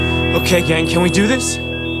Okay, gang, can we do this? I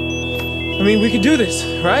mean, we can do this,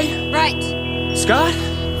 right? Right. Scott?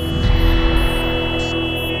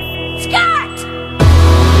 Scott!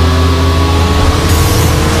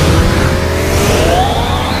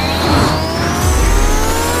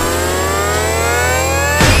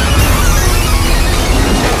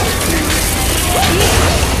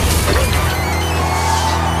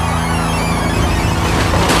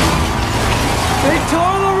 They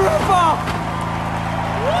tore the roof off!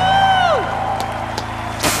 Woo!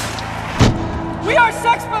 We are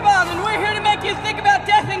Sex Bob, and we're here to make you think about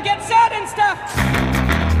death and get sad and stuff!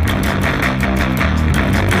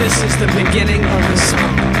 This is the beginning of the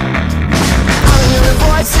song. I'm hearing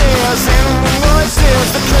voices, animal voices,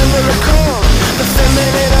 the chemical, the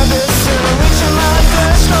feminine abyss, and I'm reaching my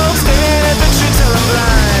threshold, staring at the tree till I'm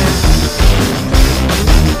blind.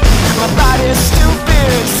 My body is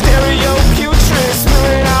stupid, stereo putrid,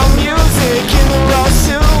 spewing out music in the raw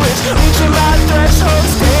sewage, reaching my threshold,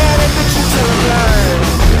 staring at the tree till I'm blind.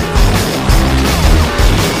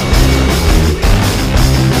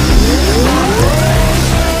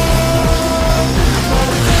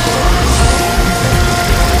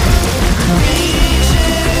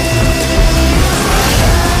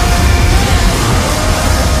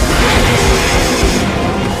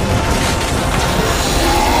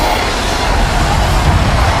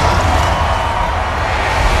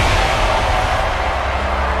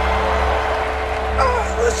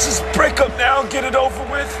 Let's just break up now and get it over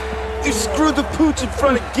with. You screwed the pooch in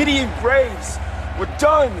front of Gideon Graves. We're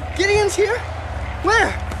done. Gideon's here? Where?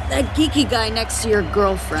 That geeky guy next to your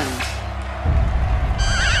girlfriend.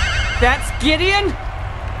 That's Gideon?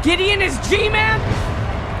 Gideon is G-Man?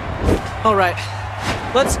 All right,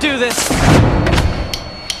 let's do this.